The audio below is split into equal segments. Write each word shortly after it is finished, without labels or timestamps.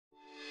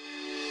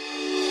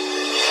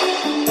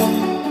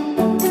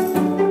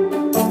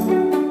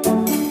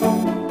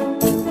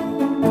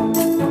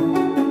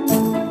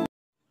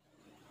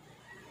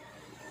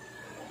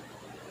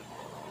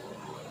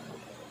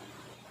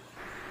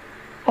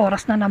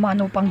oras na naman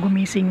upang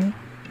gumising,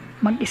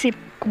 mag-isip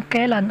kung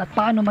kailan at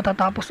paano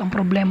matatapos ang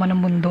problema ng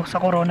mundo sa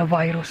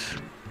coronavirus.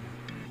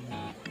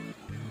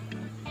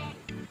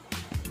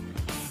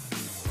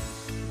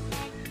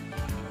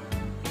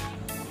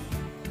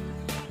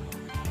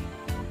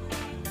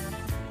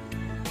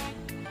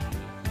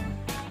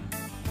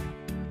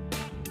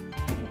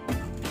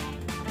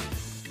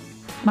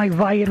 May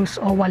virus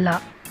o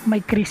wala,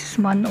 may krisis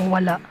man o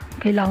wala,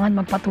 kailangan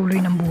magpatuloy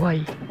ng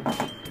buhay.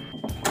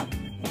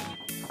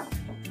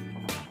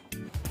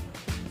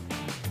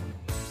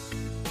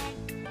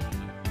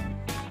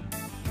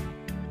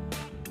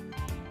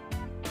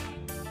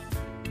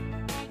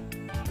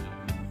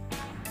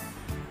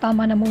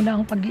 Tama na muna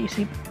ang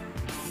pag-iisip.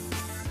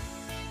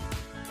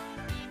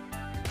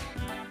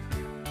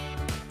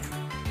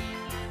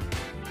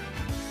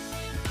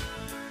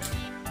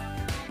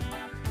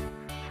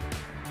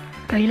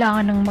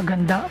 Kailangan ng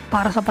maganda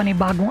para sa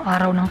panibagong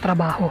araw ng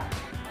trabaho.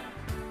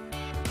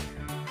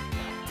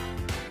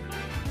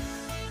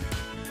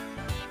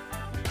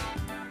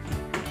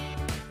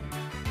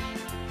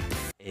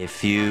 A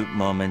few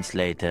moments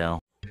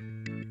later.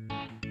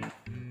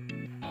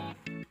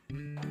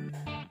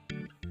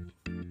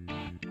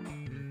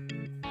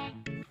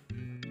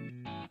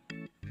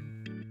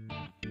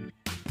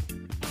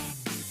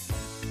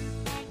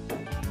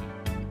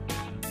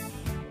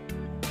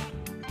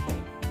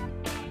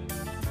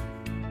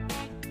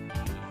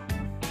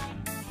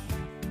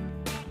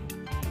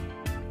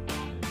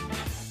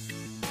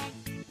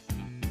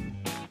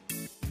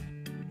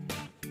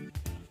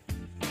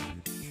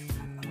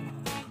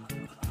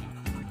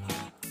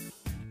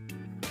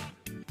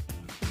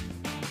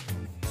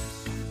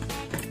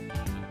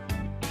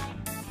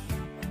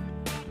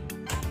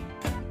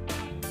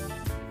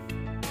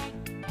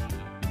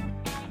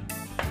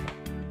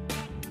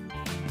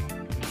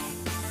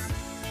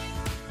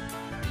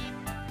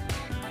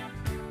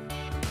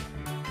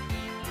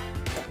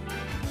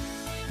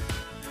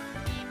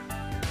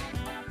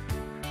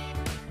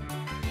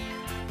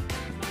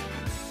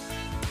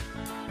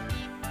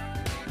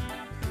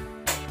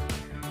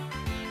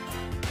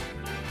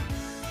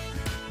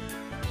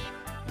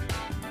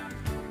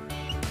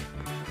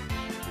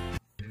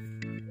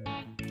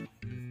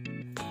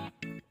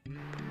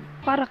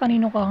 Para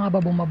kanino ka nga ba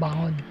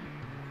bumabangon?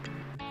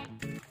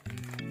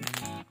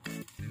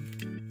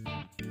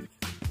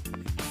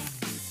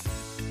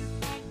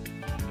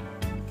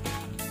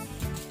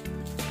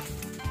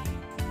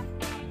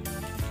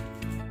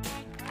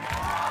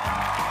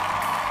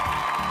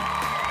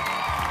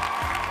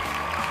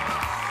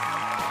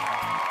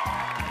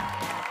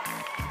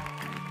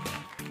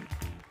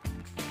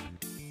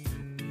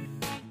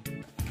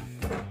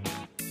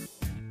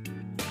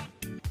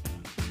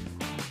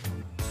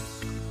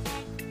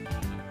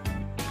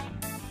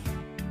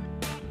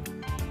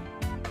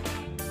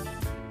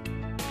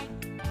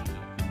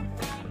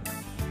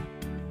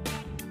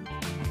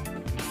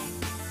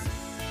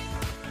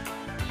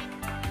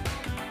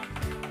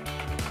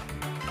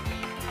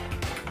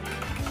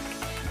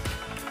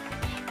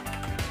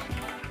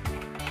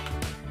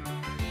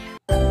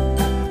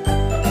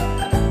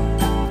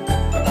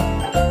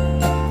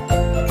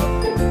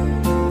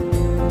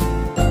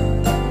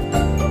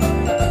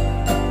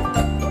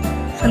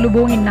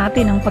 Salubungin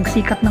natin ang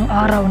pagsikat ng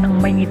araw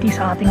ng may ngiti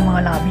sa ating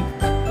mga labi.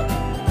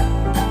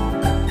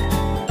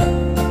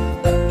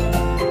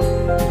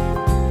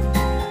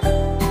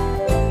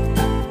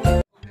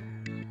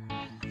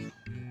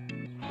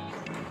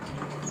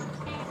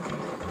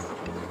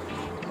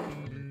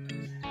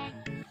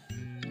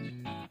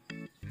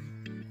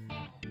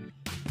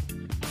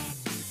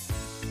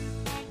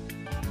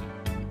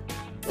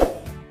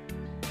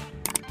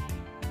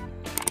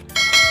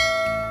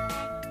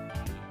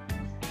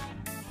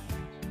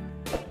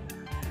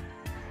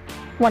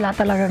 Wala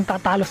talagang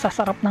tatalo sa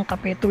sarap ng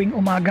kape tuwing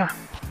umaga.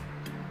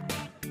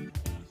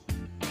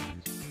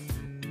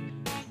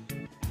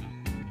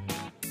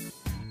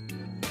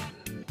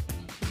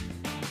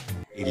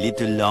 A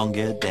little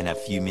longer than a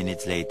few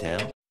minutes later.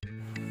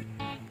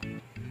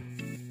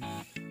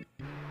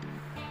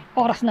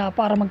 Oras na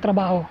para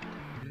magtrabaho.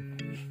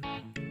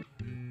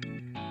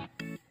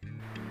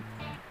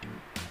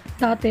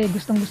 Dati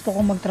gustong-gusto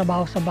kong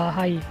magtrabaho sa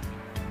bahay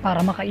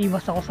para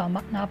makaiwas ako sa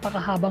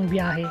napakahabang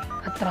biyahe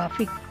at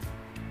traffic.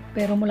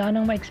 Pero mula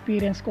nang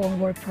ma-experience ko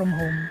ang work from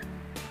home,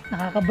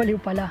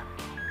 nakakabaliw pala.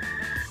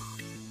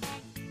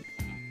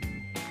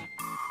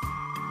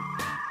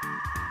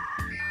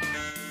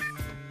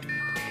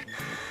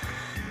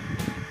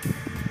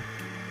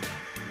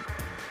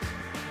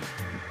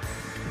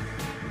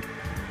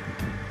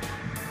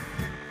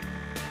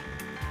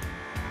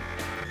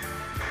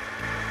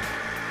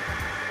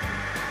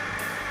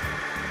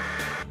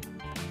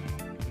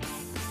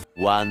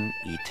 One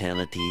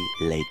eternity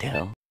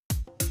later.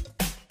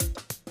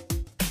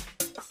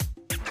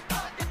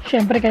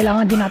 Siyempre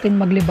kailangan din natin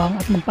maglibang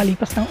at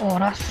magpalipas ng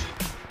oras.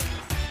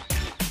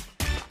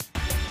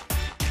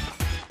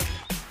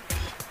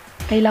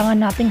 Kailangan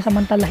nating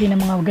samantalahin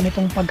ang mga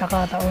ganitong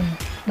pagkakataon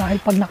dahil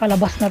pag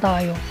nakalabas na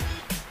tayo,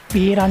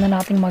 bihira na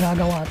nating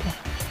magagawa to.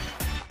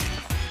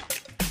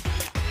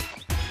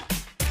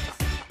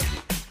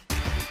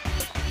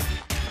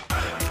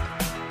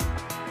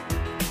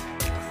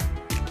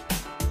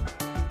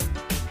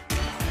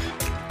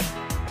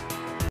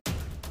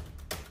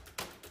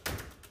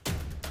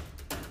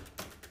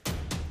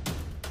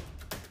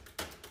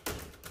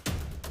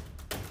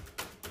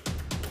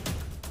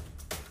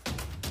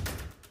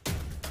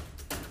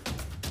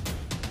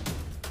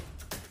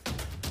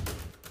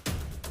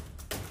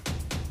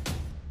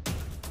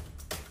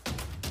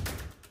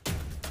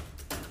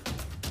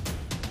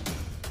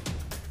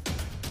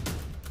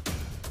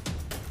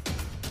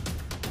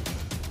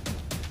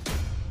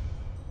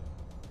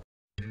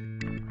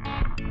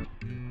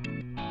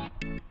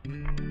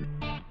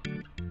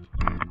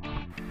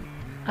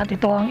 At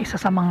ito ang isa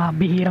sa mga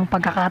bihirang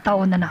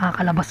pagkakataon na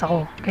nakakalabas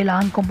ako.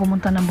 Kailangan kong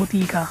pumunta ng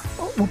butika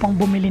upang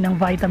bumili ng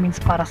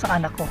vitamins para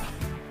sa anak ko.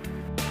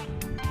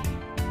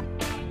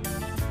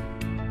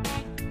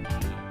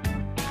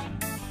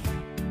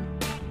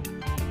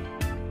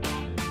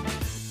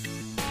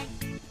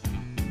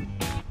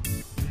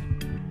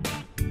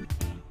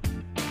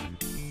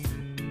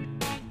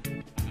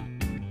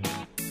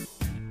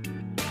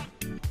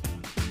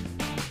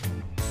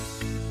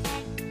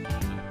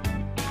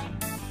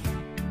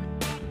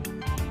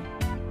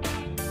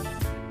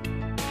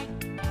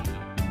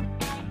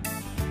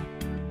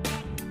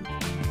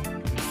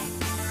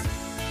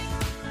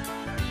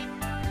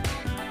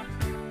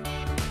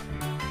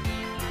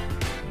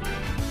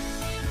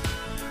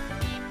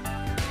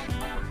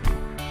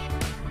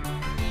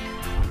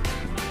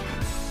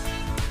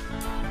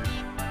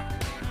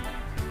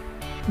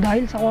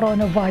 Dahil sa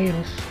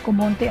coronavirus,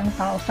 kumonti ang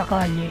tao sa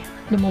kalye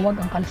at lumuwag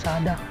ang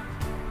kalsada.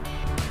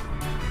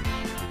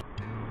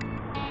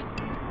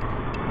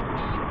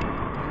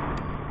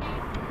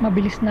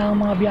 Mabilis na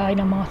ang mga biyahe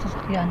ng mga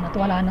sasakyan at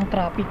wala ng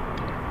traffic.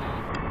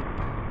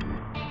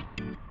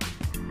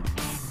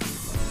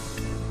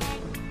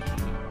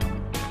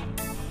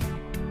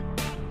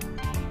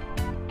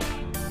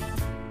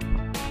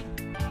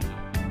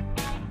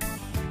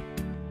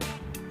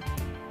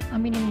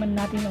 Aminin man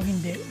natin o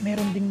hindi,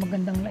 meron ding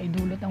magandang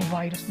naidulot ang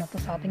virus na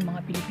to sa ating mga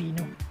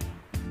Pilipino.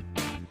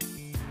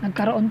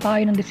 Nagkaroon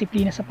tayo ng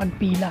disiplina sa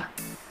pagpila.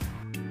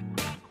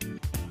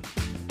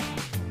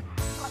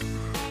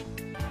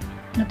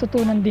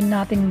 Natutunan din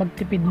nating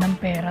magtipid ng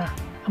pera.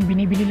 Ang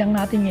binibili lang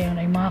natin ngayon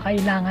ay mga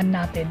kailangan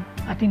natin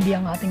at hindi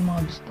ang ating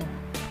mga gusto.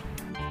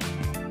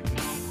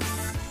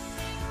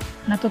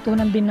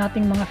 Natutunan din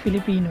nating mga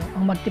Filipino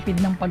ang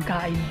magtipid ng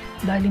pagkain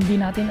dahil hindi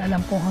natin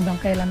alam kung hanggang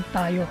kailan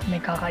tayo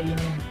may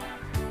kakainin.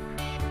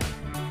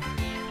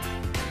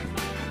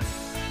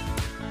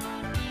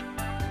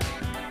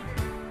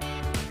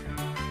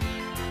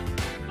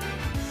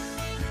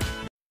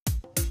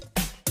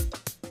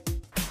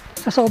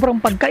 Sa sobrang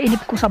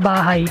pagkainip ko sa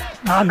bahay,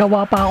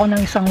 nakagawa pa ako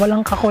ng isang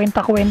walang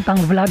kakwenta-kwentang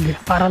vlog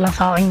para lang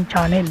sa aking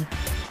channel.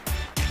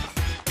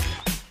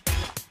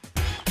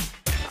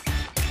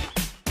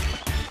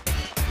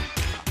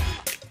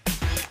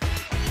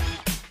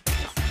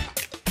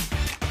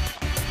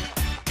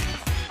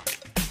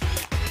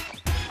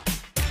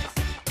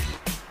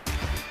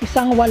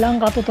 Isang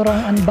walang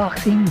katuturang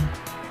unboxing.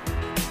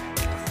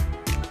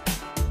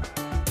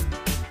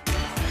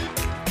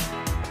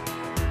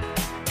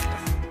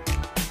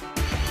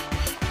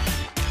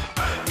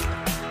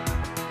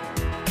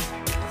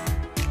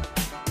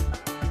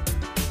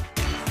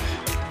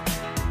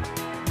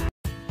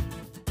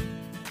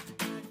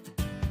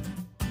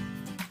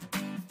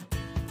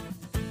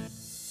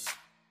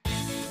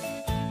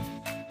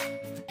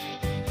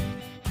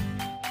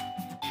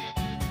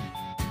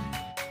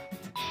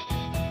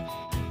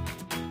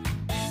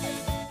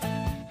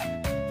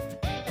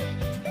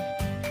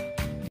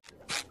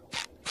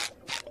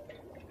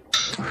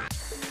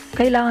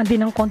 Kailangan din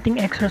ng konting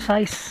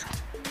exercise.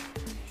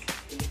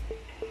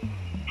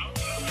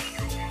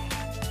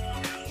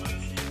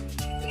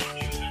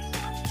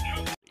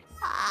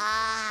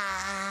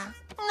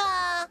 No,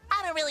 I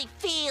don't really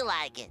feel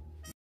like it.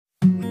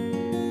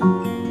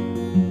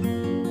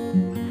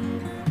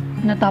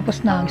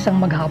 Natapos na ang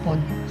isang maghapon.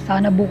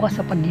 Sana bukas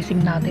sa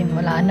paggising natin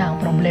wala na ang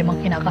problemang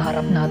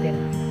kinakaharap natin.